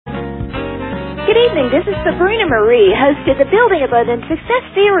Good evening. This is Sabrina Marie, host of the Building Abundance Success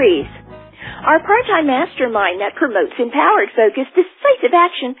Series, our part-time mastermind that promotes empowered focus, decisive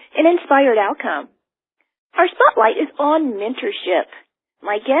action, and inspired outcome. Our spotlight is on mentorship.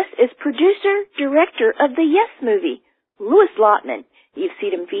 My guest is producer, director of the Yes movie, Louis Lotman. You've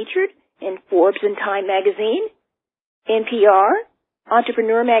seen him featured in Forbes and Time magazine, NPR,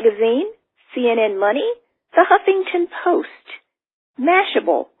 Entrepreneur magazine, CNN Money, The Huffington Post,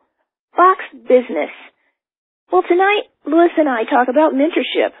 Mashable, Fox Business. Well, tonight, Louis and I talk about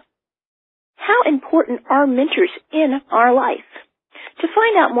mentorship. How important are mentors in our life? To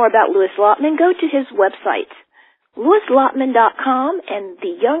find out more about Louis Lotman, go to his websites, louislotman.com and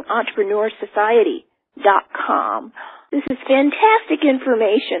theyoungentrepreneursociety.com. This is fantastic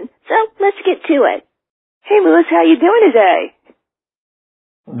information, so let's get to it. Hey, Louis, how you doing today?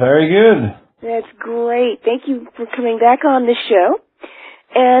 Very good. That's great. Thank you for coming back on the show.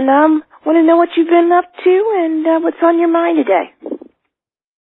 And want to know what you've been up to and what's on your mind today.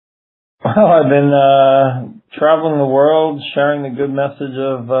 Well, I've been traveling the world, sharing the good message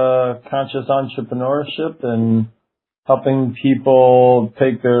of conscious entrepreneurship and helping people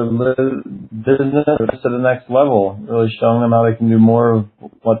take their business to the next level, really showing them how they can do more of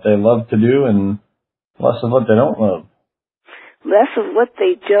what they love to do and less of what they don't love. Less of what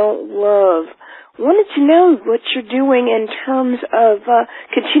they don't love. Wanted to know what you're doing in terms of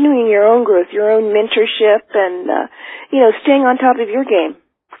continuing your own growth, your own mentorship, and staying on top of your game.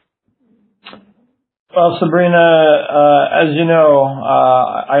 Well, Sabrina, as you know,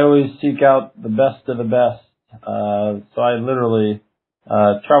 I always seek out the best of the best. So I literally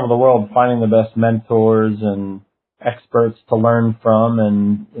travel the world finding the best mentors and experts to learn from.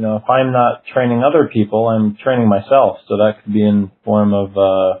 And, if I'm not training other people, I'm training myself. So that could be in the form of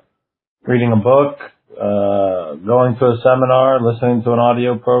reading a book, going to a seminar, listening to an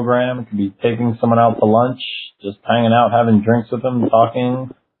audio program. It could be taking someone out to lunch, just hanging out, having drinks with them,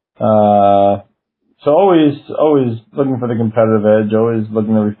 talking. So always looking for the competitive edge, always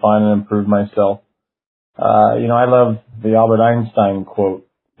looking to refine and improve myself. I love the Albert Einstein quote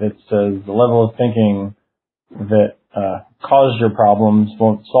that says, the level of thinking that caused your problems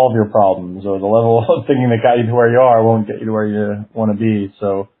won't solve your problems, or the level of thinking that got you to where you are won't get you to where you want to be.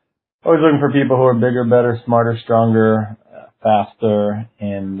 So always looking for people who are bigger, better, smarter, stronger, faster,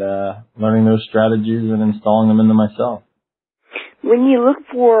 and learning those strategies and installing them into myself. When you look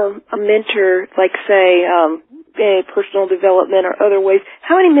for a mentor, like, say, personal development or other ways,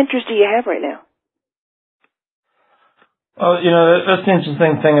 how many mentors do you have right now? Well, that's the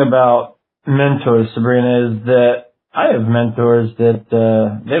interesting thing about mentors, Sabrina, is that I have mentors that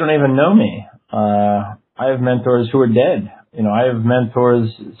they don't even know me. I have mentors who are dead. I have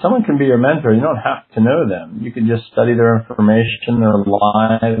mentors. Someone can be your mentor. You don't have to know them. You can just study their information, their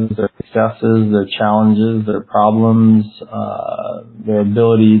lives, their successes, their challenges, their problems, their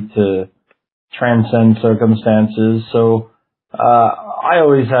ability to transcend circumstances. So I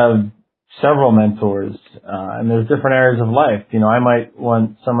always have several mentors, and there's different areas of life. I might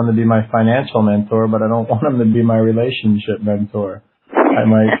want someone to be my financial mentor, but I don't want them to be my relationship mentor. I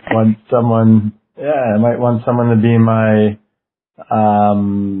might want someone to be my,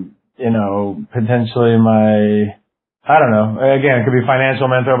 potentially my, I don't know. Again, it could be financial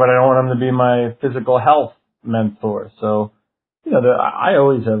mentor, but I don't want them to be my physical health mentor. So, I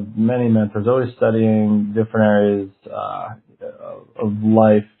always have many mentors, always studying different areas of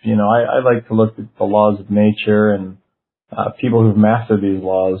life. I like to look at the laws of nature and people who've mastered these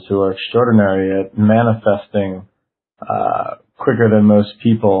laws, who are extraordinary at manifesting quicker than most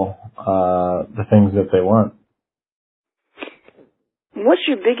people the things that they want. What's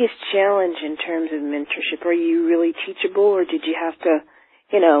your biggest challenge in terms of mentorship? Are you really teachable, or did you have to,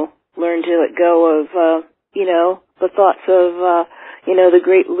 learn to let go of, the thoughts of, the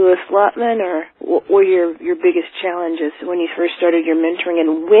great Louis Lotman, or what were your biggest challenges when you first started your mentoring,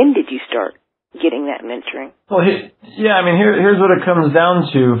 and when did you start getting that mentoring? Well, here's what it comes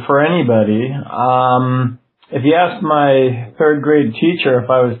down to for anybody. If you asked my third grade teacher if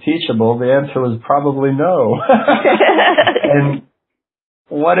I was teachable, the answer was probably no. And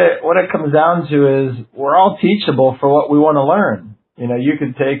what it comes down to is we're all teachable for what we want to learn. You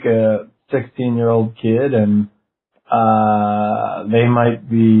could take a 16-year-old kid and they might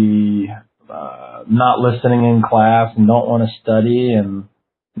be not listening in class and don't want to study and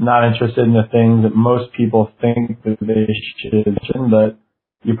not interested in the things that most people think that they should, but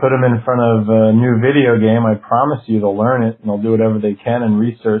you put them in front of a new video game, I promise you they'll learn it and they'll do whatever they can and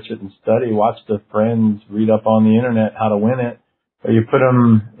research it and study, watch their friends, read up on the internet how to win it. Or you put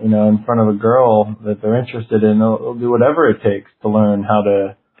them, in front of a girl that they're interested in, they'll do whatever it takes to learn how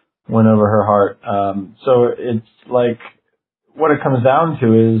to win over her heart. So it's like, what it comes down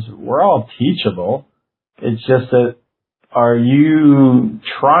to is we're all teachable. It's just that, are you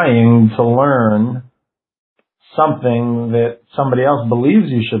trying to learn something that somebody else believes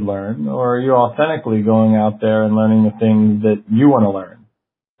you should learn, or are you authentically going out there and learning the things that you want to learn?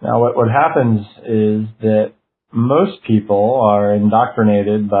 Now, what happens is that most people are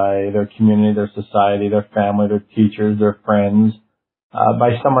indoctrinated by their community, their society, their family, their teachers, their friends,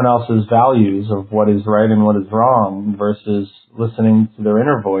 by someone else's values of what is right and what is wrong, versus listening to their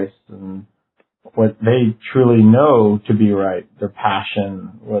inner voice and what they truly know to be right, their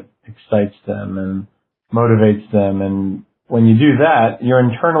passion, what excites them and motivates them. And when you do that, you're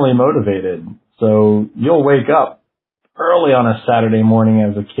internally motivated. So you'll wake up early on a Saturday morning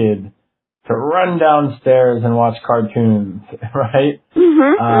as a kid to run downstairs and watch cartoons, right?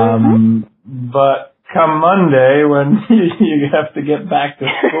 But come Monday, when you have to get back to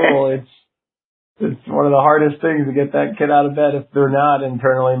school, it's one of the hardest things to get that kid out of bed if they're not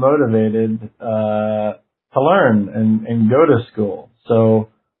internally motivated to learn and go to school. So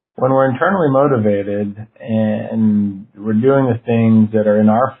when we're internally motivated and we're doing the things that are in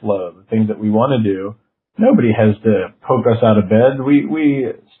our flow, the things that we want to do, nobody has to poke us out of bed.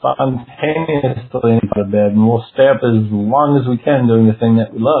 We spontaneously get out of bed, and we'll stay up as long as we can doing the thing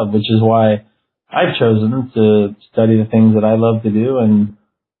that we love, which is why I've chosen to study the things that I love to do. And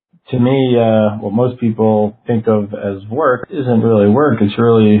to me, what most people think of as work isn't really work. It's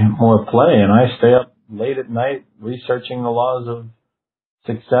really more play. And I stay up late at night researching the laws of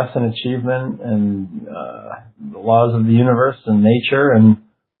success and achievement and the laws of the universe and nature. And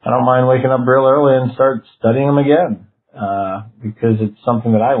I don't mind waking up real early and start studying them again because it's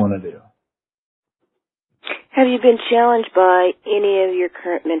something that I want to do. Have you been challenged by any of your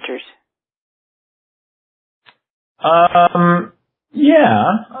current mentors?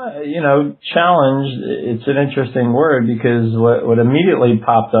 Challenge, it's an interesting word, because what immediately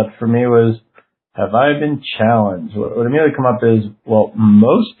popped up for me was, have I been challenged? What immediately come up is, well,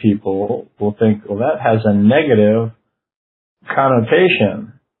 most people will think, well, that has a negative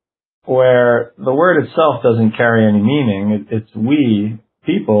connotation, where the word itself doesn't carry any meaning. It's we,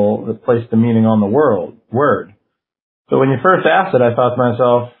 people, that place the meaning on the word. So when you first asked it, I thought to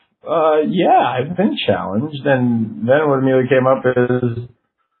myself, I've been challenged. And then what immediately came up is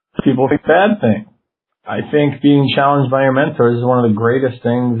people think bad thing. I think being challenged by your mentors is one of the greatest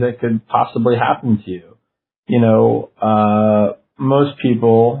things that could possibly happen to you. Most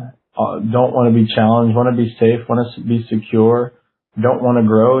people don't want to be challenged, want to be safe, want to be secure, don't want to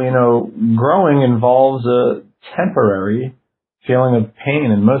grow. Growing involves a temporary feeling of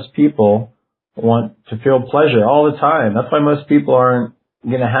pain, and most people want to feel pleasure all the time. That's why most people aren't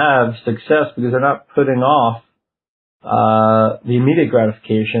going to have success, because they're not putting off the immediate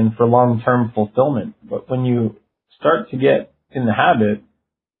gratification for long-term fulfillment. But when you start to get in the habit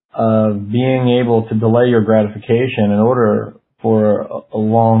of being able to delay your gratification in order for a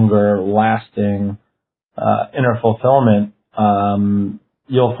longer lasting inner fulfillment,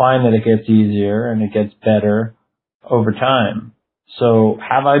 you'll find that it gets easier and it gets better over time. So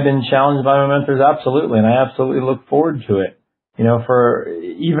have I been challenged by my mentors? Absolutely. And I absolutely look forward to it. For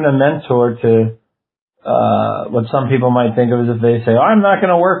even a mentor to what some people might think of as if they say, I'm not going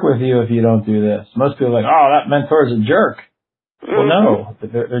to work with you if you don't do this. Most people are like, that mentor is a jerk. Well, no,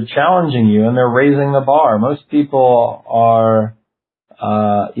 they're challenging you and they're raising the bar. Most people are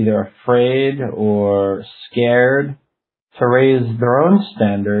either afraid or scared to raise their own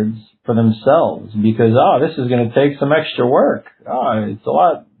standards for themselves because, this is going to take some extra work. It's a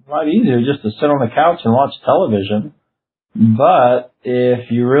lot easier just to sit on the couch and watch television. But if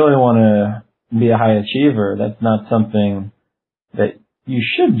you really want to be a high achiever, that's not something that you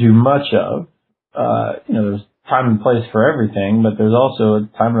should do much of. There's time and place for everything, but there's also a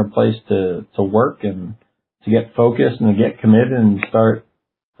time and a place to work and to get focused and to get committed and start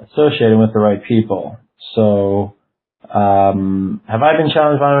associating with the right people. So, have I been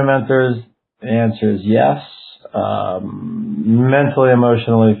challenged by my mentors? The answer is yes. Mentally,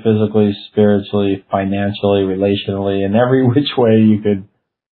 emotionally, physically, spiritually, financially, relationally, in every which way you could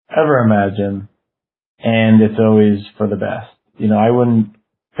ever imagine. And it's always for the best. I wouldn't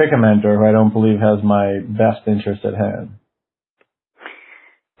pick a mentor who I don't believe has my best interest at hand.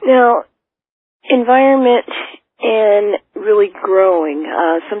 Now, environment and really growing.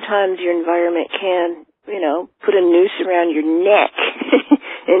 Sometimes your environment can, put a noose around your neck.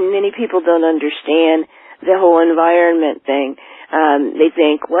 And many people don't understand the whole environment thing. They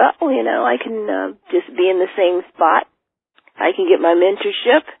think, I can just be in the same spot. I can get my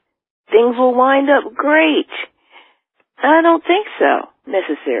mentorship. Things will wind up great. I don't think so,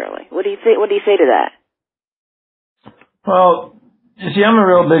 necessarily. What do you think? What do you say to that? Well, you see, I'm a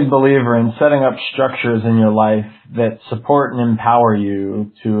real big believer in setting up structures in your life that support and empower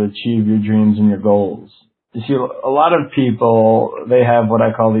you to achieve your dreams and your goals. You see, a lot of people, they have what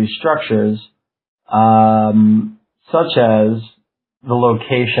I call these structures, such as the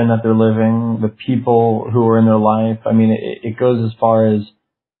location that they're living, the people who are in their life. I mean, it goes as far as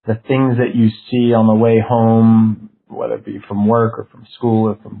the things that you see on the way home, whether it be from work or from school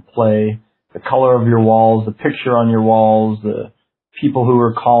or from play, the color of your walls, the picture on your walls, the people who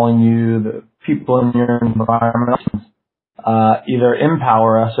are calling you, the people in your environment, either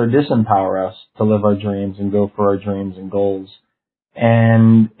empower us or disempower us to live our dreams and go for our dreams and goals.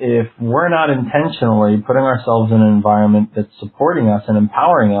 And if we're not intentionally putting ourselves in an environment that's supporting us and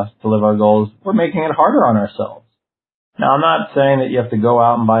empowering us to live our goals, we're making it harder on ourselves. Now, I'm not saying that you have to go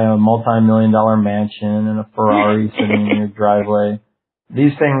out and buy a multi-million-dollar mansion and a Ferrari sitting in your driveway.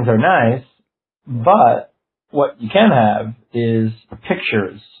 These things are nice, but what you can have is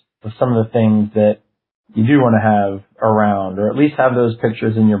pictures of some of the things that you do want to have around, or at least have those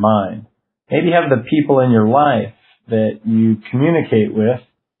pictures in your mind. Maybe have the people in your life that you communicate with,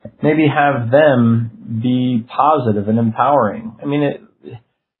 maybe have them be positive and empowering. I mean,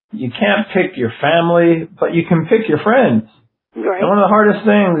 you can't pick your family, but you can pick your friends. Right. And one of the hardest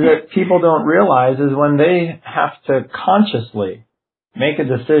things that people don't realize is when they have to consciously make a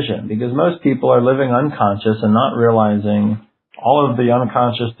decision, because most people are living unconscious and not realizing all of the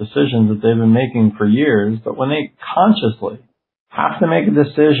unconscious decisions that they've been making for years, but when they consciously have to make a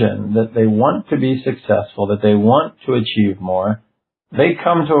decision that they want to be successful, that they want to achieve more, they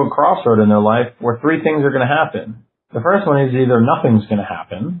come to a crossroad in their life where three things are going to happen. The first one is either nothing's going to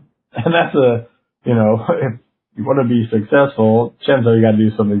happen, and that's if you want to be successful, chances are you got to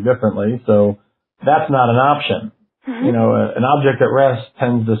do something differently, so that's not an option. Mm-hmm. An object at rest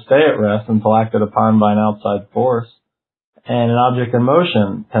tends to stay at rest until acted upon by an outside force. And an object in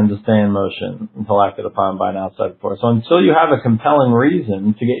motion tends to stay in motion until acted upon by an outside force. So until you have a compelling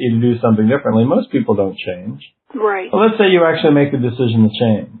reason to get you to do something differently, most people don't change. Right. But let's say you actually make the decision to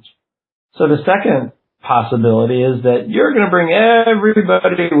change. So the second possibility is that you're going to bring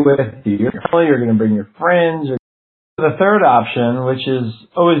everybody with you. You're going to bring your friends. The third option, which is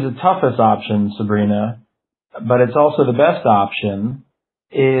always the toughest option, Sabrina, but it's also the best option,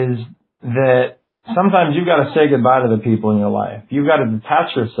 is that sometimes you've got to say goodbye to the people in your life. You've got to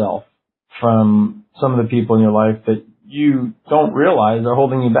detach yourself from some of the people in your life that you don't realize are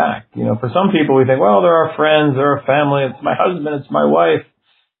holding you back. For some people we think, well, they're our friends, they're our family, it's my husband, it's my wife.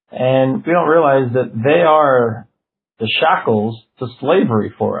 And we don't realize that they are the shackles to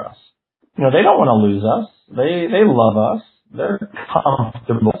slavery for us. They don't want to lose us. They love us. They're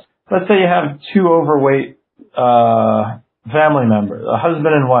comfortable. Let's say you have two overweight family members, a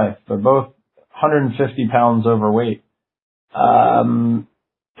husband and wife. They're both 150 pounds overweight.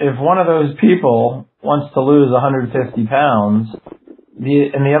 If one of those people wants to lose 150 pounds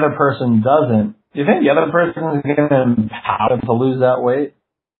and the other person doesn't, do you think the other person is going to empower them to lose that weight?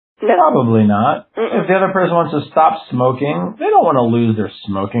 No. Probably not. If the other person wants to stop smoking, they don't want to lose their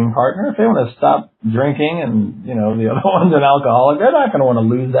smoking partner. If they want to stop drinking and, the other one's an alcoholic, they're not going to want to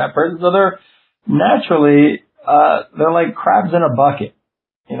lose that person. So they're naturally, they're like crabs in a bucket.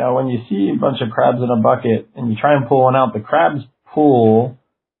 When you see a bunch of crabs in a bucket and you try and pull one out, the crabs pull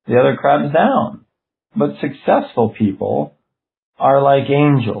the other crabs down. But successful people are like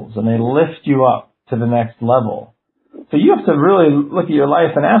angels and they lift you up to the next level. So you have to really look at your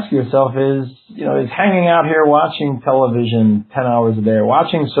life and ask yourself is hanging out here watching television 10 hours a day, or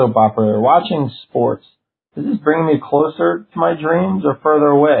watching soap opera, or watching sports, is this bringing me closer to my dreams or further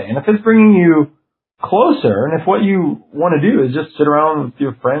away? And if it's bringing you closer, and if what you want to do is just sit around with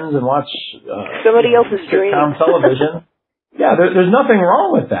your friends and watch somebody else's dream television, yeah, there's nothing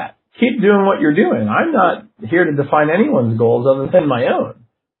wrong with that. Keep doing what you're doing. I'm not here to define anyone's goals other than my own.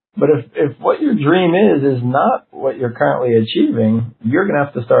 But if what your dream is not what you're currently achieving, you're going to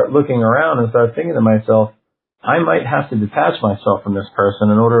have to start looking around and start thinking to myself, I might have to detach myself from this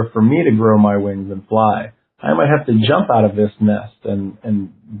person in order for me to grow my wings and fly. I might have to jump out of this nest and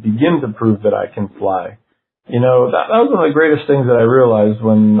begin to prove that I can fly. That was one of the greatest things that I realized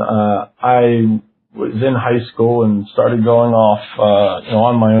when I was in high school and started going off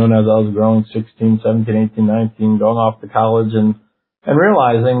on my own as I was growing, 16, 17, 18, 19, going off to college and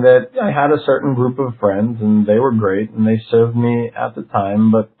realizing that I had a certain group of friends and they were great and they served me at the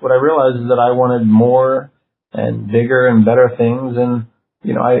time. But what I realized is that I wanted more and bigger and better things. And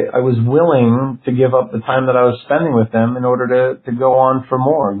I was willing to give up the time that I was spending with them in order to go on for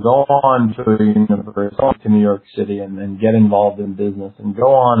more, go on to a university, go to New York City and get involved in business and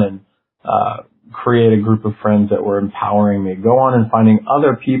go on and create a group of friends that were empowering me, go on and finding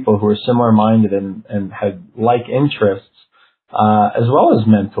other people who were similar minded and had like interests, as well as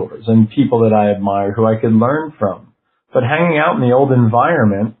mentors and people that I admired who I could learn from. But hanging out in the old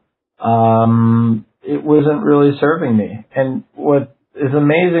environment, it wasn't really serving me. And what is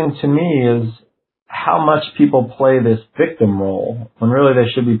amazing to me is how much people play this victim role when really they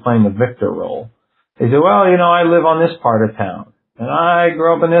should be playing the victor role. They say, well, I live on this part of town and I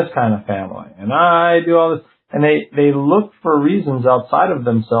grew up in this kind of family and I do all this. And they look for reasons outside of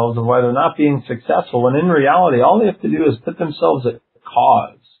themselves of why they're not being successful. And in reality, all they have to do is put themselves at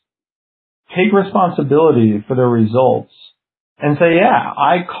cause, take responsibility for their results and say, yeah,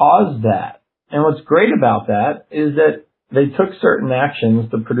 I caused that. And what's great about that is that they took certain actions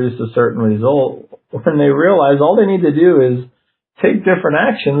to produce a certain result. When they realize all they need to do is take different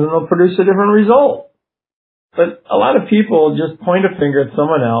actions and they'll produce a different result. But a lot of people just point a finger at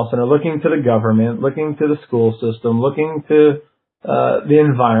someone else and are looking to the government, looking to the school system, looking to the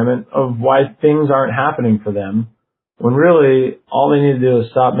environment of why things aren't happening for them, when really all they need to do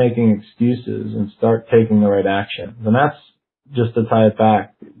is stop making excuses and start taking the right action. And that's, just to tie it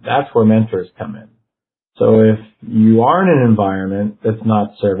back, that's where mentors come in. So if you are in an environment that's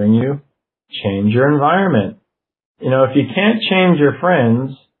not serving you, change your environment. If you can't change your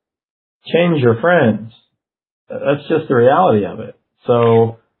friends, change your friends. That's just the reality of it.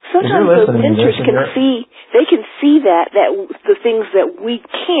 So sometimes those mentors can see that the things that we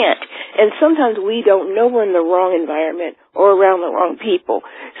can't, and sometimes we don't know we're in the wrong environment or around the wrong people.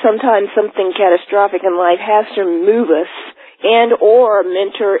 Sometimes something catastrophic in life has to move us, and or a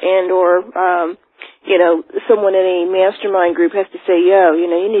mentor and or someone in a mastermind group has to say, you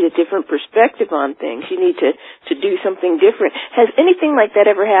need a different perspective on things. You need to do something different. Has anything like that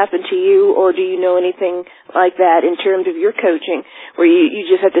ever happened to you, or do you know anything like that in terms of your coaching where you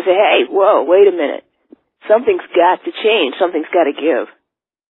just have to say, hey, whoa, wait a minute. Something's got to change. Something's got to give.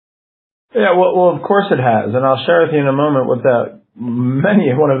 Yeah, well, of course it has. And I'll share with you in a moment what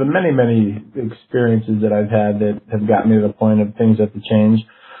one of the many experiences that I've had that have gotten me to the point of things have to change.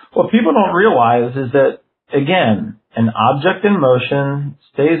 What people don't realize is that, again, an object in motion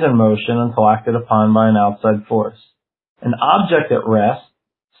stays in motion until acted upon by an outside force. An object at rest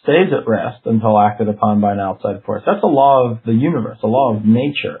stays at rest until acted upon by an outside force. That's a law of the universe, a law of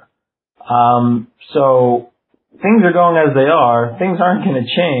nature. So things are going as they are. Things aren't going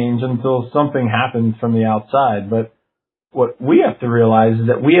to change until something happens from the outside. But what we have to realize is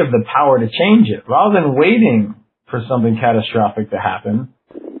that we have the power to change it. Rather than waiting for something catastrophic to happen,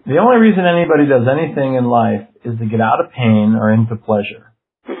 the only reason anybody does anything in life is to get out of pain or into pleasure.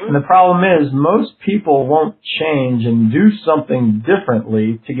 Mm-hmm. And the problem is most people won't change and do something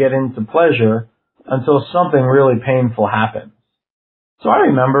differently to get into pleasure until something really painful happens. So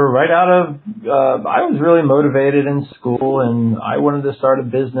I remember right out of, I was really motivated in school and I wanted to start a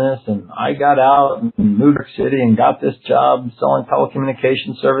business and I got out and moved to New York City and got this job selling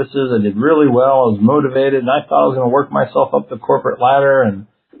telecommunication services. I did really well. I was motivated and I thought I was going to work myself up the corporate ladder, and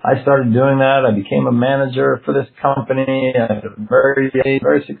I started doing that. I became a manager for this company. I was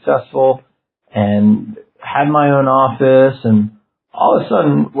very successful and had my own office. And all of a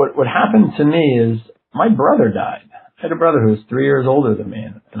sudden what happened to me is my brother died. I had a brother who was 3 years older than me,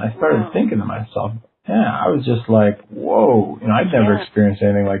 and I started thinking to myself, I was just like, whoa, I'd never experienced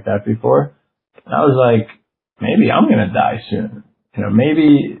anything like that before. And I was like, maybe I'm going to die soon.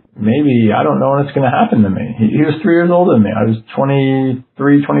 Maybe I don't know when it's going to happen to me. He was 3 years older than me. I was 23,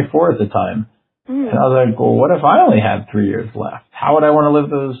 24 at the time. And I was like, well, what if I only had 3 years left? How would I want to live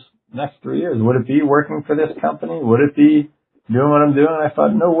those next 3 years? Would it be working for this company? Would it be doing what I'm doing? And I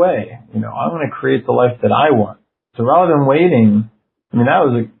thought, no way. I'm going to create the life that I want. So rather than waiting, that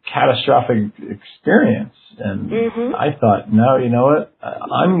was a catastrophic experience. And I thought, no, you know what?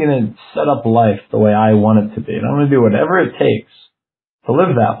 I'm going to set up life the way I want it to be. And I'm going to do whatever it takes to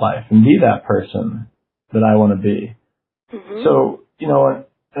live that life and be that person that I want to be. So,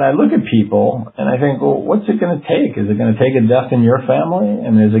 and I look at people and I think, well, what's it going to take? Is it going to take a death in your family?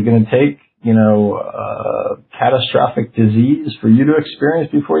 And is it going to take, catastrophic disease for you to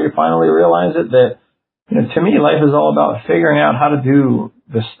experience before you finally realize it? That, to me, life is all about figuring out how to do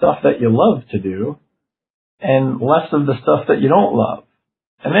the stuff that you love to do and less of the stuff that you don't love.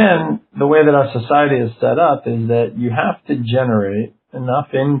 And then the way that our society is set up is that you have to generate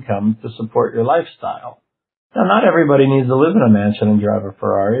enough income to support your lifestyle. Now, not everybody needs to live in a mansion and drive a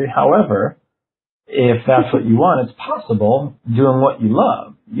Ferrari. However, if that's what you want, it's possible doing what you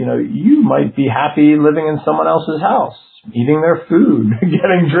love. You might be happy living in someone else's house, eating their food,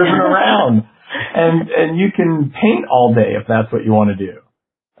 getting driven around, and you can paint all day if that's what you want to do.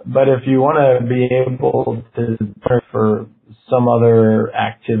 But if you want to be able to work for some other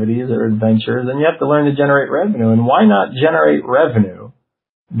activities or adventures, then you have to learn to generate revenue. And why not generate revenue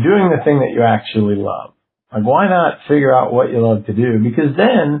doing the thing that you actually love? Like, why not figure out what you love to do? Because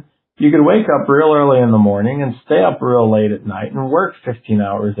then you could wake up real early in the morning and stay up real late at night and work 15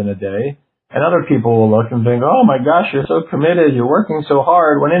 hours in a day. And other people will look and think, oh my gosh, you're so committed, you're working so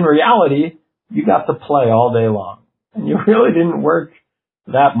hard, when in reality, you got to play all day long. And you really didn't work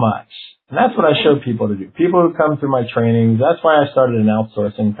that much. And that's what I show people to do. People who come through my trainings, that's why I started an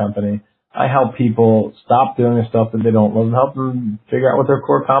outsourcing company. I help people stop doing the stuff that they don't love and help them figure out what their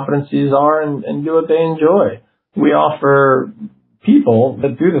core competencies are and do what they enjoy. We offer people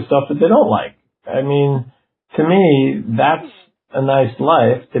that do the stuff that they don't like. I mean, to me, that's a nice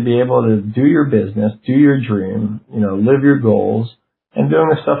life, to be able to do your business, do your dream, live your goals, and doing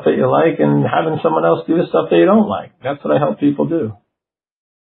the stuff that you like and having someone else do the stuff that you don't like. That's what I help people do.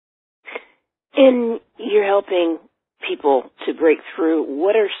 And you're helping people to break through.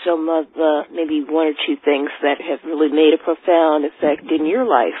 What are some of the, maybe one or two things that have really made a profound effect in your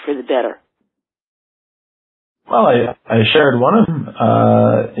life for the better? Well, I shared one of them.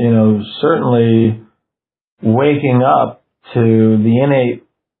 Certainly waking up to the innate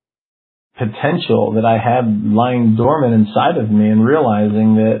potential that I had lying dormant inside of me and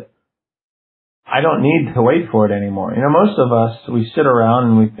realizing that I don't need to wait for it anymore. Most of us, we sit around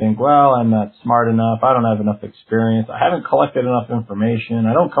and we think, well, I'm not smart enough. I don't have enough experience. I haven't collected enough information.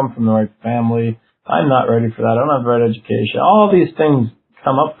 I don't come from the right family. I'm not ready for that. I don't have the right education. All these things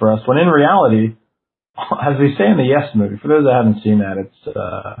come up for us when in reality, as we say in the Yes movie, for those that haven't seen that, it's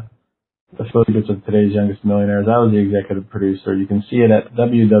The Secrets of Today's Youngest Millionaires. I was the executive producer. You can see it at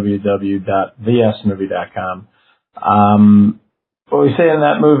www.theyesmovie.com. What we say in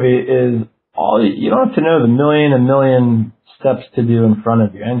that movie is, you don't have to know the million steps to do in front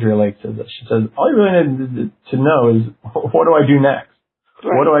of you. Andrea Lake says that. She says, all you really need to know is, what do I do next?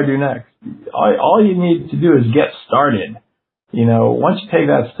 Right. What do I do next? All you need to do is get started. Once you take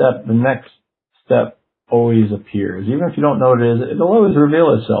that step, the next step always appears. Even if you don't know what it is, it'll always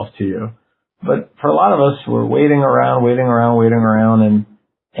reveal itself to you. But for a lot of us, we're waiting around,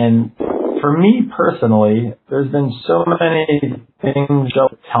 and for me personally, there's been so many things that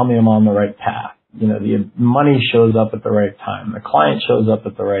tell me I'm on the right path. The money shows up at the right time. The client shows up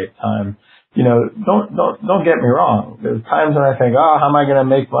at the right time. Don't get me wrong. There's times when I think, how am I going to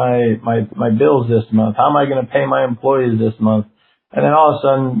make my bills this month? How am I going to pay my employees this month? And then all of a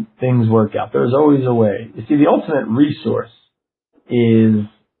sudden things work out. There's always a way. You see, the ultimate resource is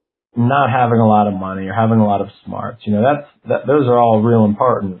not having a lot of money or having a lot of smarts. Those are all real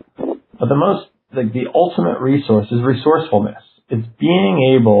important. But the ultimate resource is resourcefulness. It's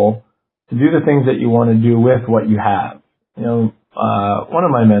being able to do the things that you want to do with what you have. One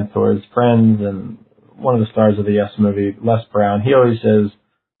of my mentors, friends, and one of the stars of the Yes movie, Les Brown, he always says,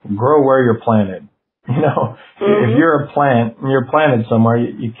 grow where you're planted. If you're a plant and you're planted somewhere,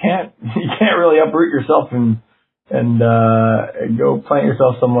 you can't really uproot yourself and go plant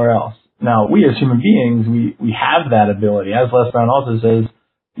yourself somewhere else. Now, we as human beings, we have that ability. As Les Brown also says,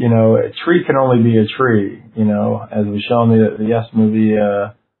 a tree can only be a tree, as we show in the Yes movie,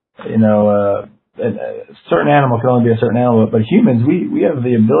 a certain animal can only be a certain animal, but humans, we have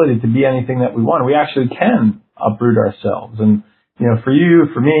the ability to be anything that we want. We actually can uproot ourselves. And, for you,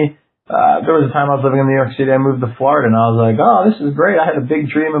 for me, there was a time I was living in New York City. I moved to Florida, and I was like, oh, this is great. I had a big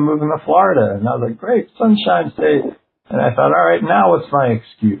dream of moving to Florida. And I was like, great, Sunshine State. And I thought, all right, now what's my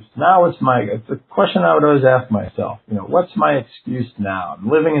excuse? It's a question I would always ask myself. What's my excuse now? I'm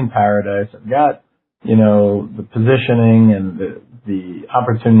living in paradise. I've got, the positioning and the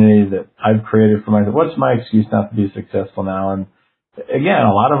opportunity that I've created for myself. What's my excuse not to be successful now? And again,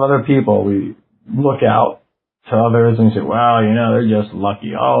 a lot of other people, we look out to others and say, well, they're just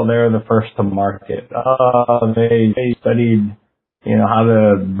lucky. Oh, they're the first to market. Oh, they studied, how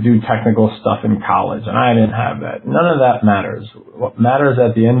to do technical stuff in college, and I didn't have that. None of that matters. What matters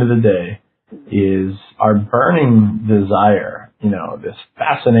at the end of the day is our burning desire, this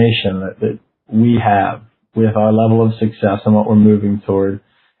fascination that we have with our level of success and what we're moving toward,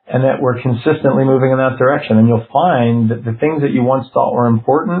 and that we're consistently moving in that direction. And you'll find that the things that you once thought were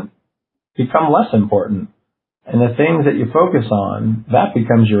important become less important. And the things that you focus on, that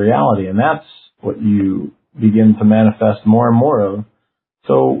becomes your reality. And that's what you begin to manifest more and more of.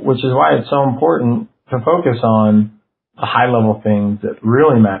 So, which is why it's so important to focus on the high level things that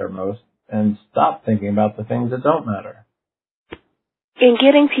really matter most and stop thinking about the things that don't matter. In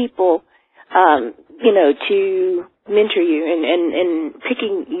getting people, to mentor you and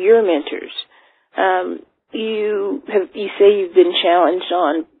picking your mentors, you say you've been challenged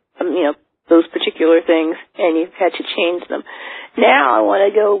on, those particular things, and you've had to change them. Now I want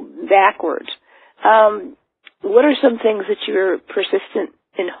to go backwards. What are some things that you're persistent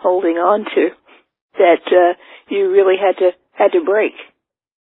in holding on to that you really had to break?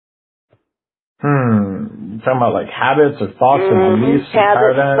 You're talking about like habits or thoughts and beliefs?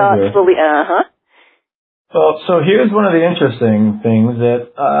 Habits, thoughts, beliefs. Well, so here's one of the interesting things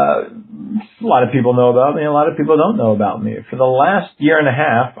that a lot of people know about me, a lot of people don't know about me. For the last year and a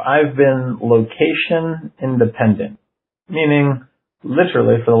half, I've been location independent, meaning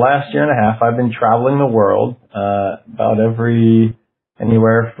literally for the last year and a half, I've been traveling the world about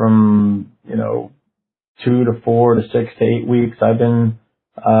anywhere from 2 to 4 to 6 to 8 weeks. I've been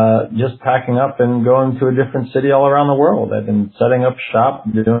just packing up and going to a different city all around the world. I've been setting up shop,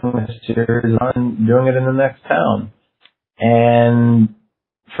 doing a series on doing it in the next town. And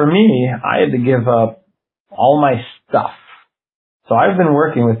for me, I had to give up all my stuff. So I've been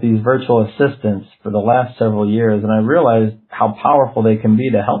working with these virtual assistants for the last several years, and I realized how powerful they can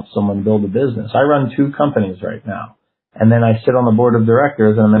be to help someone build a business. I run 2 companies right now, and then I sit on the board of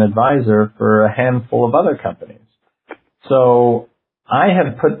directors, and I'm an advisor for a handful of other companies. So I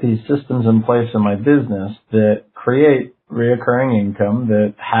have put these systems in place in my business that create reoccurring income,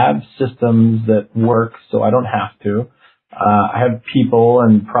 that have systems that work so I don't have to. I have people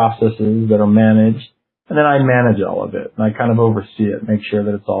and processes that are managed, and then I manage all of it, and I kind of oversee it, make sure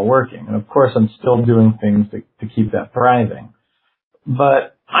that it's all working. And of course, I'm still doing things to keep that thriving.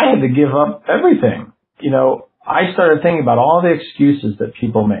 But I had to give up everything. I started thinking about all the excuses that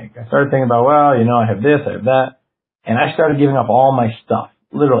people make. I started thinking about, I have this, I have that. And I started giving up all my stuff,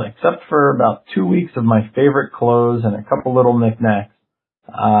 literally, except for about 2 weeks of my favorite clothes and a couple little knickknacks.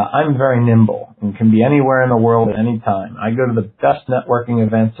 I'm very nimble and can be anywhere in the world at any time. I go to the best networking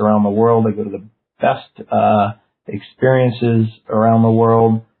events around the world. I go to the best experiences around the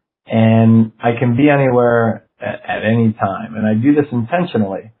world, and I can be anywhere at any time. And I do this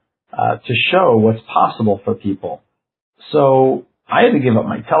intentionally to show what's possible for people. So I had to give up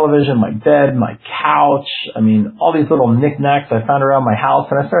my television, my bed, my couch, all these little knickknacks I found around my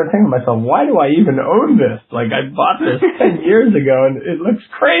house, and I started thinking to myself, why do I even own this? Like, I bought this 10 years ago, and it looks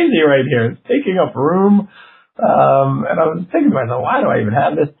crazy right here. It's taking up room, and I was thinking to myself, why do I even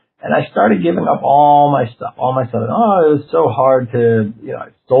have this? And I started giving up all my stuff. And, it was so hard to,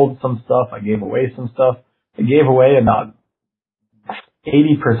 I sold some stuff, I gave away some stuff. I gave away about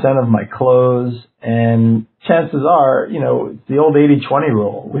 80% of my clothes, and chances are, it's the old 80-20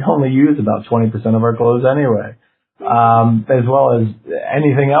 rule. We only use about 20% of our clothes anyway, as well as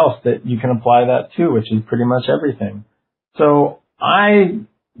anything else that you can apply that to, which is pretty much everything. So I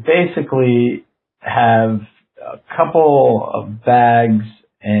basically have a couple of bags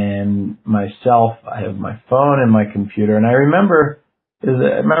and myself. I have my phone and my computer, and I remember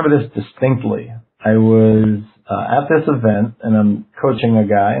this distinctly. I was at this event, and I'm coaching a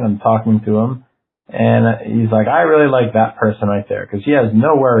guy, and I'm talking to him, and he's like, I really like that person right there, because he has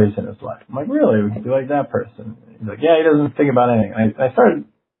no worries in his life. I'm like, really? Would you like that person? He's like, yeah, he doesn't think about anything. I started,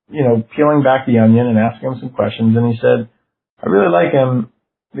 peeling back the onion and asking him some questions, and he said, I really like him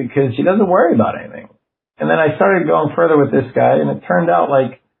because he doesn't worry about anything. And then I started going further with this guy, and it turned out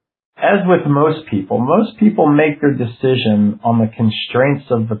like, as with most people make their decision on the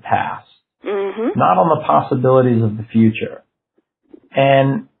constraints of the past. Mm-hmm. Not on the possibilities of the future.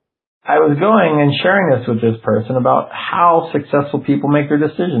 And I was going and sharing this with this person about how successful people make their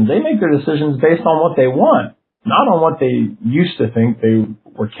decisions. They make their decisions based on what they want, not on what they used to think they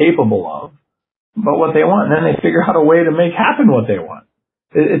were capable of, but what they want. And then they figure out a way to make happen what they want.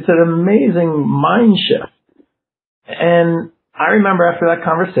 It's an amazing mind shift. And I remember after that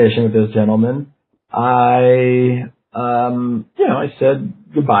conversation with this gentleman, I said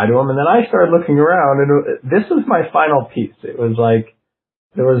goodbye to him, and then I started looking around, and this was my final piece. It was like,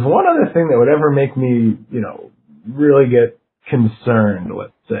 there was one other thing that would ever make me, really get concerned,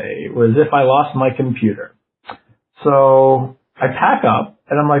 let's say, was if I lost my computer. So I pack up,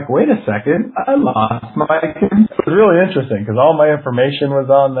 and I'm like, wait a second, I lost my computer. It was really interesting, because all my information was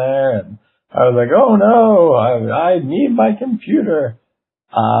on there, and I was like, oh no, I need my computer.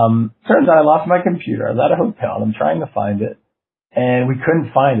 Turns out I lost my computer. I was at a hotel, and I'm trying to find it, and we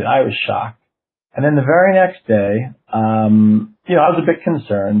couldn't find it. I was shocked. And then the very next day, I was a bit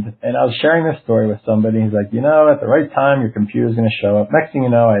concerned, and I was sharing this story with somebody. He's like, at the right time, your computer's going to show up. Next thing you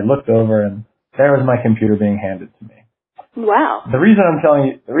know, I looked over, and there was my computer being handed to me. Wow. The reason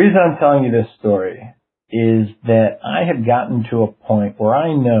I'm telling you this story is that I had gotten to a point where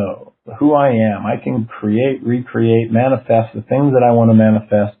I know who I am. I can create, recreate, manifest the things that I want to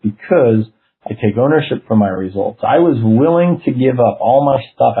manifest because I take ownership for my results. I was willing to give up all my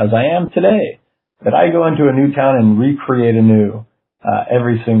stuff as I am today, that I go into a new town and recreate anew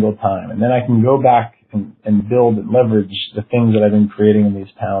every single time. And then I can go back and build and leverage the things that I've been creating in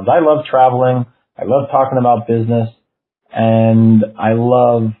these towns. I love traveling. I love talking about business. And I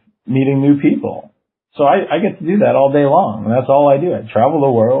love meeting new people. So I get to do that all day long. And that's all I do. I travel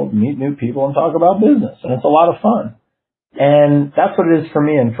the world, meet new people, and talk about business. And it's a lot of fun. And that's what it is for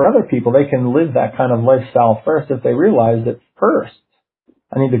me. And for other people, they can live that kind of lifestyle first if they realize that first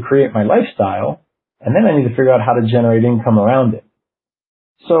I need to create my lifestyle, and then I need to figure out how to generate income around it.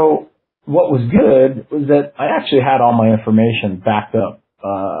 So what was good was that I actually had all my information backed up,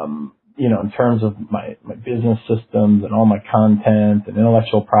 in terms of my business systems and all my content and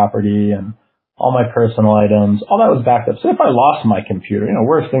intellectual property and all my personal items. All that was backed up. So if I lost my computer,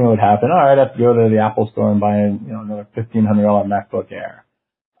 worst thing that would happen, all right, I'd have to go to the Apple store and buy, another $1,500 MacBook Air,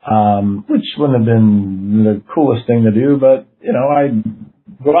 which wouldn't have been the coolest thing to do, but, I'd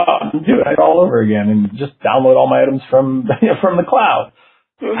go out and do it all over again and just download all my items from the cloud.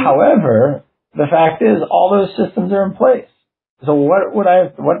 Mm-hmm. However, the fact is all those systems are in place. So what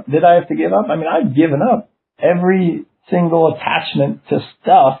did I have to give up? I mean, I've given up every single attachment to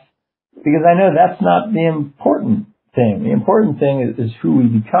stuff because I know that's not the important thing. The important thing is who we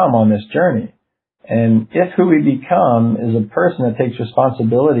become on this journey. And if who we become is a person that takes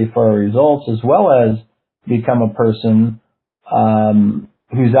responsibility for our results, as well as become a person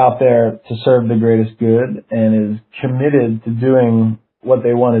who's out there to serve the greatest good and is committed to doing what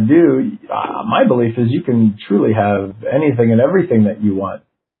they want to do, my belief is you can truly have anything and everything that you want.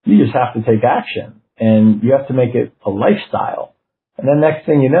 You just have to take action, and you have to make it a lifestyle. And then next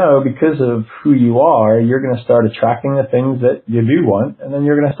thing you know, because of who you are, you're going to start attracting the things that you do want, and then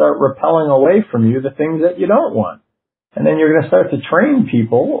you're going to start repelling away from you the things that you don't want. And then you're going to start to train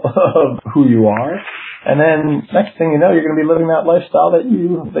people of who you are, and then next thing you know, you're going to be living that lifestyle that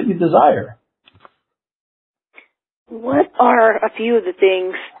you desire. What are a few of the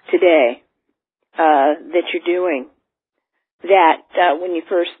things today that you're doing that when you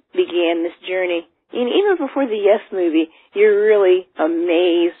first began this journey, and even before the Yes movie, you're really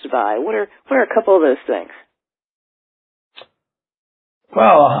amazed by? What are a couple of those things?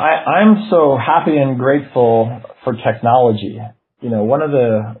 Well, I'm so happy and grateful for technology. One of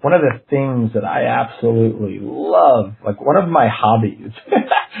the things that I absolutely love, like one of my hobbies,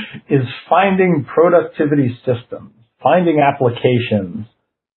 is finding productivity systems, finding applications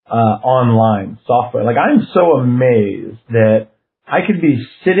online, software. Like, I'm so amazed that I could be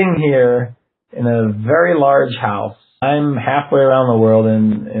sitting here in a very large house. I'm halfway around the world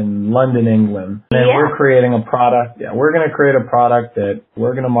in London, England, and we're creating a product. Yeah, we're going to create a product that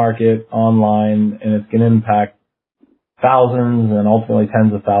we're going to market online, and it's going to impact thousands and ultimately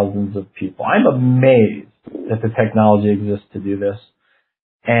tens of thousands of people. I'm amazed that the technology exists to do this.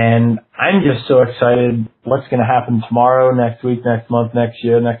 And I'm just so excited what's going to happen tomorrow, next week, next month, next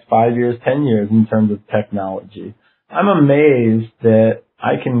year, next 5 years, 10 years in terms of technology. I'm amazed that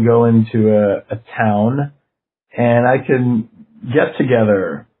I can go into a town and I can get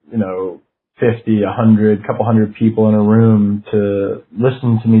together, 50, 100, couple hundred people in a room to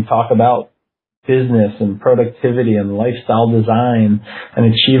listen to me talk about business and productivity and lifestyle design and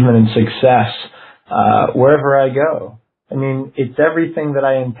achievement and success wherever I go. I mean, it's everything that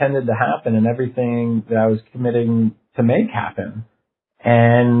I intended to happen and everything that I was committing to make happen.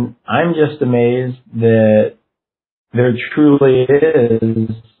 And I'm just amazed that there truly is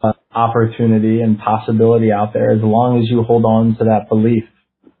opportunity and possibility out there as long as you hold on to that belief.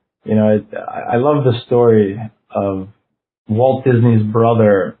 I love the story of Walt Disney's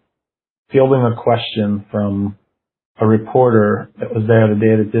brother fielding a question from a reporter that was there the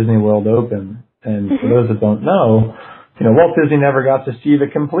day that Disney World opened. And for those that don't know, Walt Disney never got to see the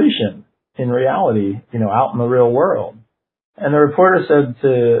completion in reality, out in the real world. And the reporter said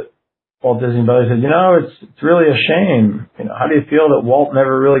to Walt Disney Brothers, it's really a shame. How do you feel that Walt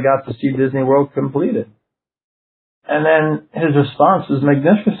never really got to see Disney World completed? And then his response was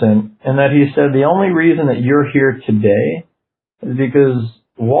magnificent in that he said, the only reason that you're here today is because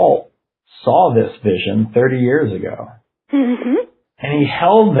Walt saw this vision 30 years ago. Mm-hmm. And he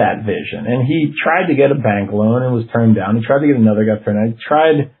held that vision, and he tried to get a bank loan and was turned down. He tried to get another, got turned down. He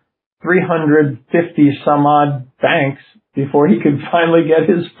tried 350 some odd banks before he could finally get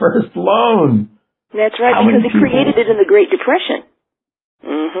his first loan. That's right, because he created it in the Great Depression.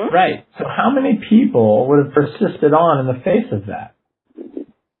 Mm-hmm. Right. So how many people would have persisted on in the face of that?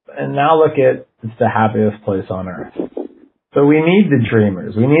 And now look at, it's the happiest place on earth. So we need the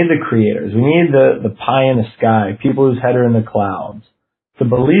dreamers. We need the creators. We need the pie in the sky, people whose head are in the clouds, to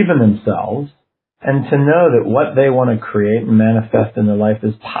believe in themselves and to know that what they want to create and manifest in their life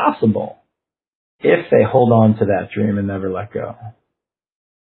is possible if they hold on to that dream and never let go.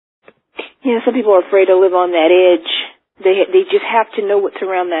 Yeah, some people are afraid to live on that edge. They just have to know what's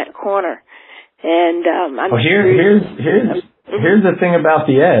around that corner. And here's the thing about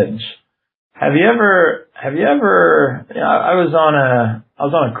the edge. Have you ever? I was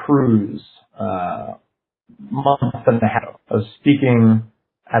on a cruise month and a half. I was speaking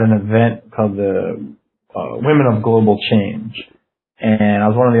at an event called the Women of Global Change, and I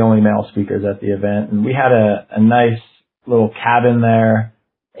was one of the only male speakers at the event. And we had a nice little cabin there.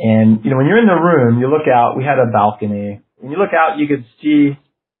 And when you're in the room, you look out. We had a balcony. When you look out, you could see.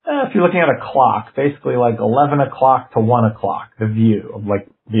 If you're looking at a clock, basically like 11 o'clock to 1 o'clock, the view of like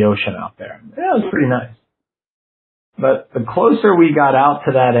the ocean out there. Yeah, it was pretty nice. But the closer we got out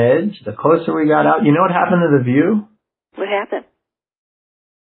to that edge, the closer we got out, you know what happened to the view? What happened?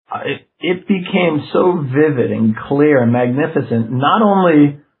 It became so vivid and clear and magnificent. Not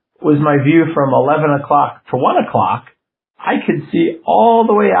only was my view from 11 o'clock to 1 o'clock, I could see all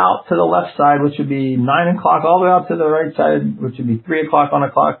the way out to the left side, which would be 9 o'clock, all the way out to the right side, which would be 3 o'clock, 1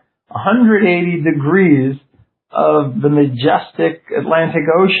 o'clock, 180 degrees of the majestic Atlantic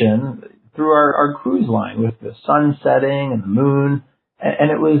Ocean through our cruise line with the sun setting and the moon.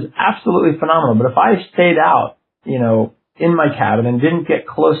 And it was absolutely phenomenal. But if I stayed out, in my cabin and didn't get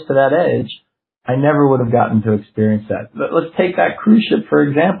close to that edge, I never would have gotten to experience that. But let's take that cruise ship, for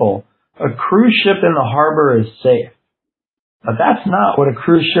example. A cruise ship in the harbor is safe. But that's not what a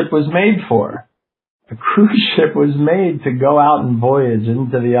cruise ship was made for. A cruise ship was made to go out and voyage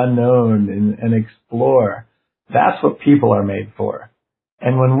into the unknown and explore. That's what people are made for.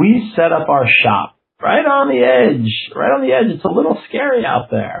 And when we set up our shop right on the edge, it's a little scary out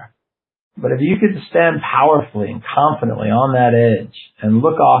there. But if you could stand powerfully and confidently on that edge and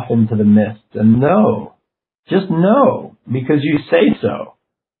look off into the mist and just know, because you say so,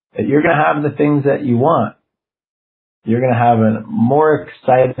 that you're going to have the things that you want, you're going to have a more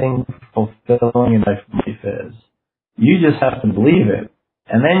exciting, fulfilling life is. You just have to believe it.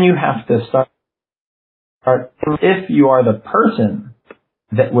 And then you have to start, if you are the person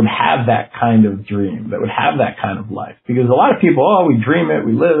that would have that kind of dream, that would have that kind of life. Because a lot of people, we dream it,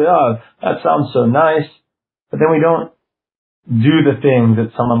 we live it, that sounds so nice. But then we don't do the things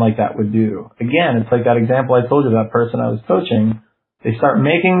that someone like that would do. Again, it's like that example I told you, that person I was coaching. They start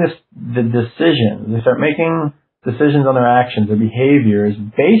making the decisions. They start making decisions on their actions, their behaviors,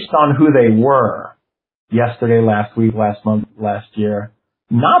 based on who they were yesterday, last week, last month, last year.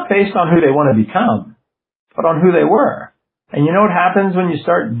 Not based on who they want to become, but on who they were. And you know what happens when you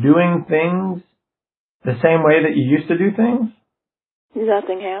start doing things the same way that you used to do things?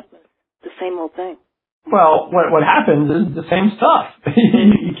 Nothing happens. The same old thing. Well, what happens is the same stuff.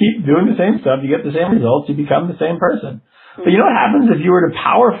 You keep doing the same stuff, you get the same results, you become the same person. But you know what happens if you were to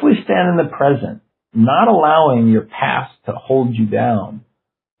powerfully stand in the present, not allowing your past to hold you down,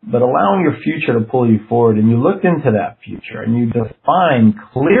 but allowing your future to pull you forward, and you looked into that future and you defined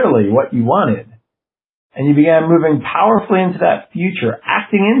clearly what you wanted, and you began moving powerfully into that future,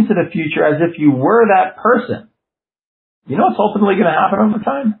 acting into the future as if you were that person. You know what's ultimately going to happen over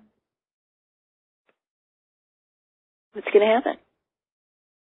time? What's going to happen?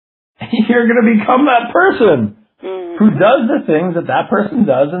 You're going to become that person who does the things that person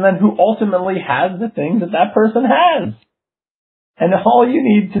does, and then who ultimately has the things that person has. And all you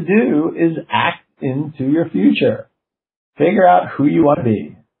need to do is act into your future. Figure out who you want to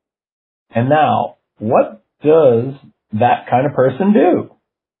be. And now, what does that kind of person do?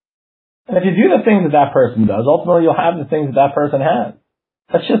 And if you do the things that person does, ultimately you'll have the things that person has.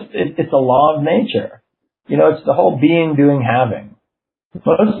 That's just, it's a law of nature. It's the whole being, doing, having.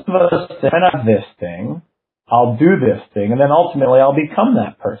 Most of us say, I have this thing, I'll do this thing, and then ultimately I'll become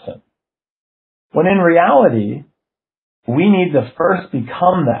that person. When in reality, we need to first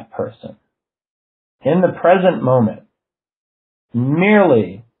become that person. In the present moment,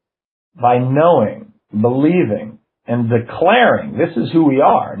 merely by knowing, believing, and declaring this is who we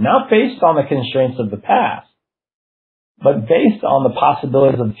are, not based on the constraints of the past, but based on the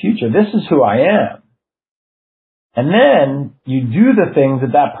possibilities of the future. This is who I am. And then you do the things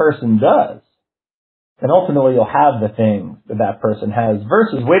that person does. And ultimately you'll have the things that person has,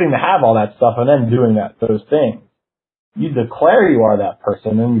 versus waiting to have all that stuff and then doing those things. You declare you are that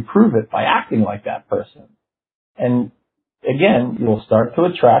person, and you prove it by acting like that person. And again, you'll start to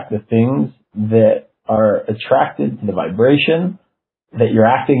attract the things that are attracted to the vibration that you're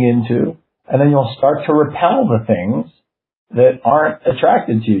acting into, and then you'll start to repel the things that aren't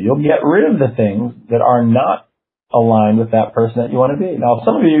attracted to you. You'll get rid of the things that are not aligned with that person that you want to be. Now,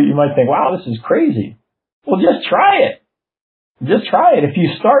 some of you might think, wow, this is crazy. Well, just try it. Just try it. If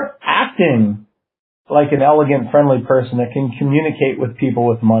you start acting like an elegant, friendly person that can communicate with people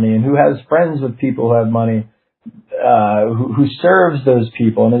with money and who has friends with people who have money, who serves those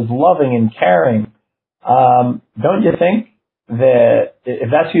people and is loving and caring, don't you think that if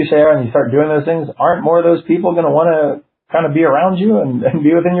that's who you say are and you start doing those things, aren't more of those people going to want to kind of be around you and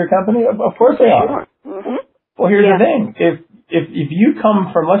be within your company? Of course they are. Mm-hmm. Well, here's the thing. If you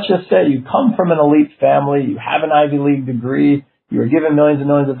come from, let's just say you come from an elite family, you have an Ivy League degree, you were given millions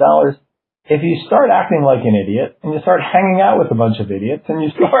and millions of dollars, if you start acting like an idiot and you start hanging out with a bunch of idiots and you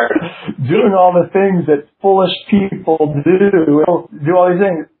start doing all the things that foolish people do all these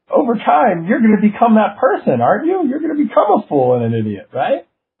things, over time, you're going to become that person, aren't you? You're going to become a fool and an idiot, right?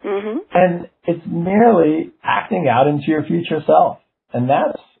 Mm-hmm. And it's merely acting out into your future self. And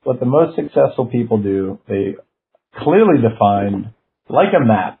that's what the most successful people do. They clearly defined, like a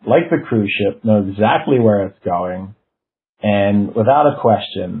map, like the cruise ship, know exactly where it's going. And without a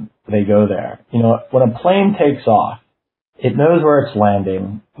question, they go there. You know, when a plane takes off, it knows where it's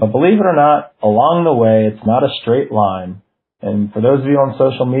landing. But believe it or not, along the way, it's not a straight line. And for those of you on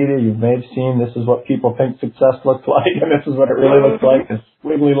social media, you may have seen this is what people think success looks like, and this is what it really looks like, this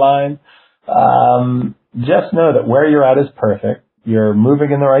squiggly line. Just know that where you're at is perfect. You're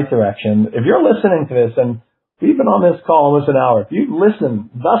moving in the right direction. If you're listening to this, and we've been on this call almost an hour, if you've listened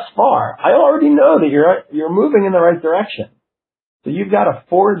thus far, I already know that you're moving in the right direction. So you've got to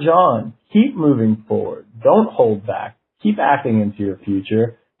forge on. Keep moving forward. Don't hold back. Keep acting into your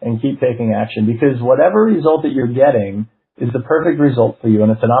future and keep taking action, because whatever result that you're getting is the perfect result for you,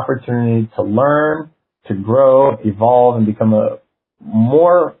 and it's an opportunity to learn, to grow, evolve, and become a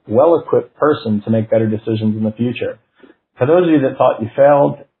more well-equipped person to make better decisions in the future. For those of you that thought you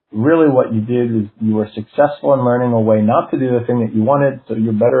failed, really what you did is you were successful in learning a way not to do the thing that you wanted, so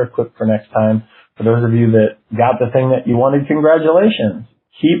you're better equipped for next time. For those of you that got the thing that you wanted, congratulations.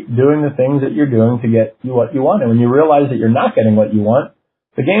 Keep doing the things that you're doing to get you what you want. And when you realize that you're not getting what you want,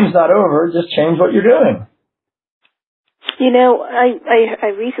 the game's not over. Just change what you're doing. You know, I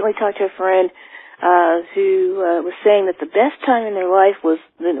recently talked to a friend who was saying that the best time in their life was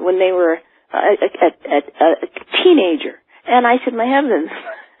when they were a teenager. And I said, my heavens,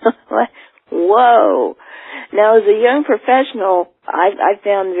 whoa. Now, as a young professional, I've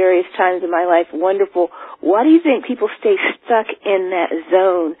found various times in my life wonderful. Why do you think people stay stuck in that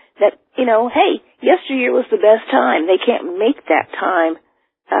zone that, you know, hey, yesteryear was the best time. They can't make that time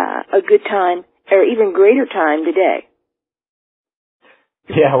a good time or even greater time today.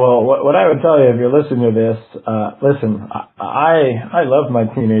 Yeah, well, what I would tell you if you're listening to this, listen, I loved my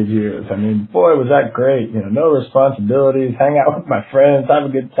teenage years. I mean, boy, was that great. You know, no responsibilities, hang out with my friends, have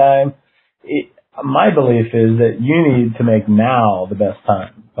a good time. My belief is that you need to make now the best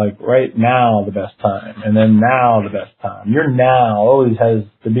time. Like right now the best time, and then now the best time. Your now always has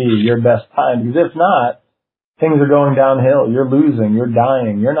to be your best time, because if not, things are going downhill. You're losing, you're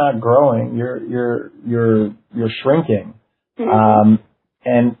dying, you're not growing, you're shrinking. Mm-hmm.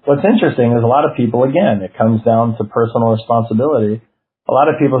 And what's interesting is a lot of people, again, it comes down to personal responsibility. A lot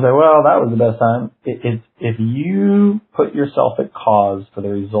of people say, well, that was the best time. If you put yourself at cause for the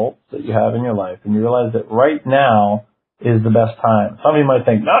results that you have in your life and you realize that right now is the best time. Some of you might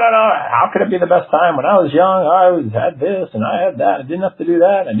think, no, how could it be the best time? When I was young, I had this and I had that. I didn't have to do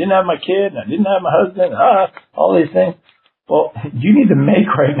that. I didn't have my kid and I didn't have my husband. All these things. Well, you need to make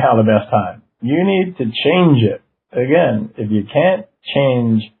right now the best time. You need to change it. Again, if you can't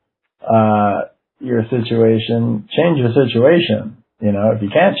change your situation, change your situation. You know, if you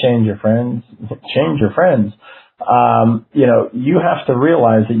can't change your friends, change your friends. You know, you have to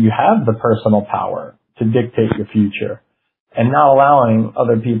realize that you have the personal power to dictate your future and not allowing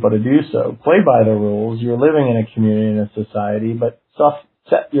other people to do so. Play by the rules. You're living in a community and a society, but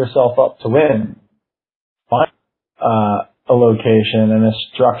set yourself up to win. Find a location and a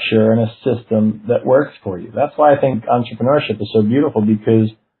structure and a system that works for you. That's why I think entrepreneurship is so beautiful, because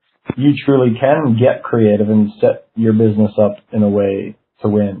you truly can get creative and set your business up in a way to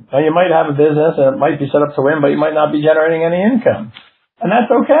win. Now, you might have a business and it might be set up to win, but you might not be generating any income. And that's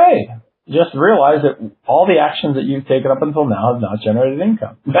okay. Just realize that all the actions that you've taken up until now have not generated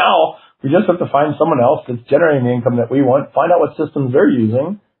income. Now, we just have to find someone else that's generating the income that we want, find out what systems they're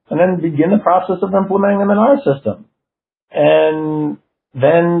using, and then begin the process of implementing them in our system. And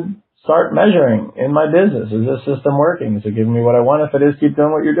then start measuring in my business. Is this system working? Is it giving me what I want? If it is, keep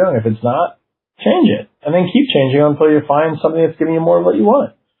doing what you're doing. If it's not, change it. And then keep changing until you find something that's giving you more of what you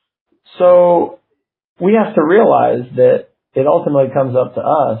want. So we have to realize that it ultimately comes up to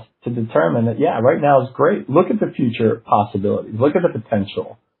us to determine that, yeah, right now is great. Look at the future possibilities. Look at the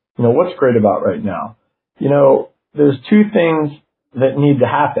potential. You know, what's great about right now? You know, there's two things that need to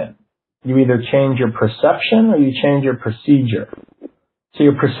happen. You either change your perception or you change your procedure. So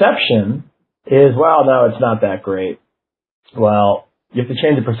your perception is, well, no, it's not that great. Well, you have to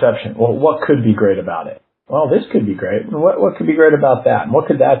change the perception. Well, what could be great about it? Well, this could be great. And what could be great about that? And what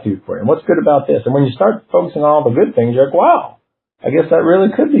could that do for you? And what's good about this? And when you start focusing on all the good things, you're like, wow, I guess that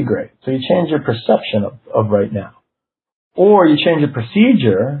really could be great. So you change your perception of right now. Or you change your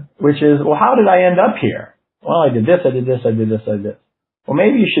procedure, which is, well, how did I end up here? Well, I did this, I did this, I did this, I did this. Well,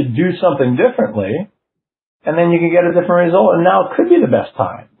 maybe you should do something differently, and then you can get a different result, and now it could be the best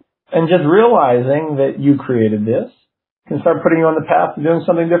time. And just realizing that you created this can start putting you on the path to doing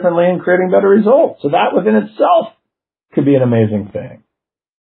something differently and creating better results. So that within itself could be an amazing thing.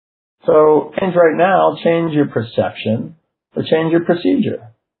 So change right now, change your perception, or change your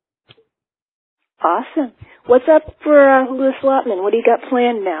procedure. Awesome. What's up for Lewis Lotman? What do you got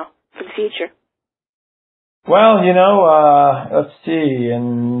planned now for the future? Well, you know, let's see.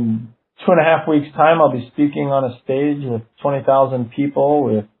 In 2.5 weeks' time, I'll be speaking on a stage with 20,000 people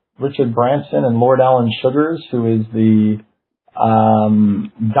with Richard Branson and Lord Alan Sugars, who is the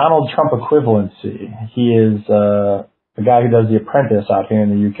Donald Trump equivalency. He is the guy who does The Apprentice out here in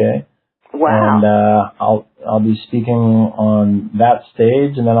the UK. Wow. And I'll be speaking on that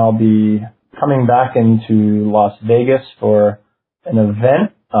stage, and then I'll be coming back into Las Vegas for an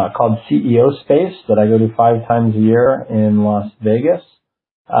event called CEO Space that I go to 5 times a year in Las Vegas.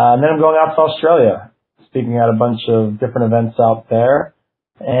 And then I'm going out to Australia, speaking at a bunch of different events out there.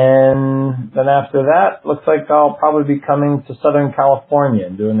 And then after that, looks like I'll probably be coming to Southern California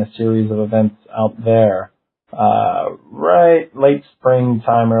and doing a series of events out there, right late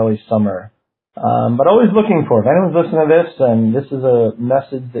springtime, early summer. But always looking for, if anyone's listening to this and this is a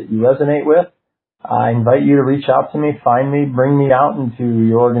message that you resonate with, I invite you to reach out to me, find me, bring me out into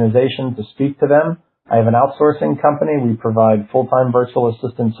your organization to speak to them. I have an outsourcing company. We provide full-time virtual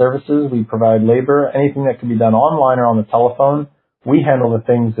assistant services. We provide labor, anything that can be done online or on the telephone. We handle the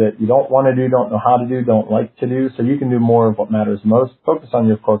things that you don't want to do, don't know how to do, don't like to do, so you can do more of what matters most. Focus on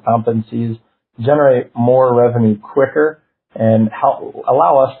your core competencies, generate more revenue quicker, and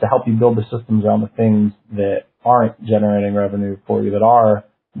allow us to help you build the systems around the things that aren't generating revenue for you, that are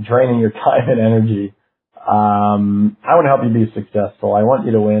draining your time and energy. I want to help you be successful. I want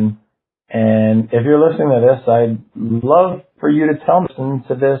you to win. And if you're listening to this, I'd love for you to listen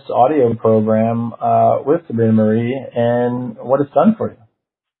to this audio program with Sabrina Marie and what it's done for you.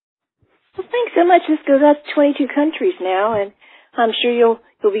 Well, thanks so much. This goes out to 22 countries now, and I'm sure you'll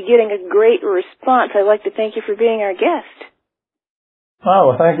be getting a great response. I'd like to thank you for being our guest. Oh,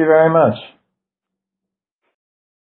 well, thank you very much.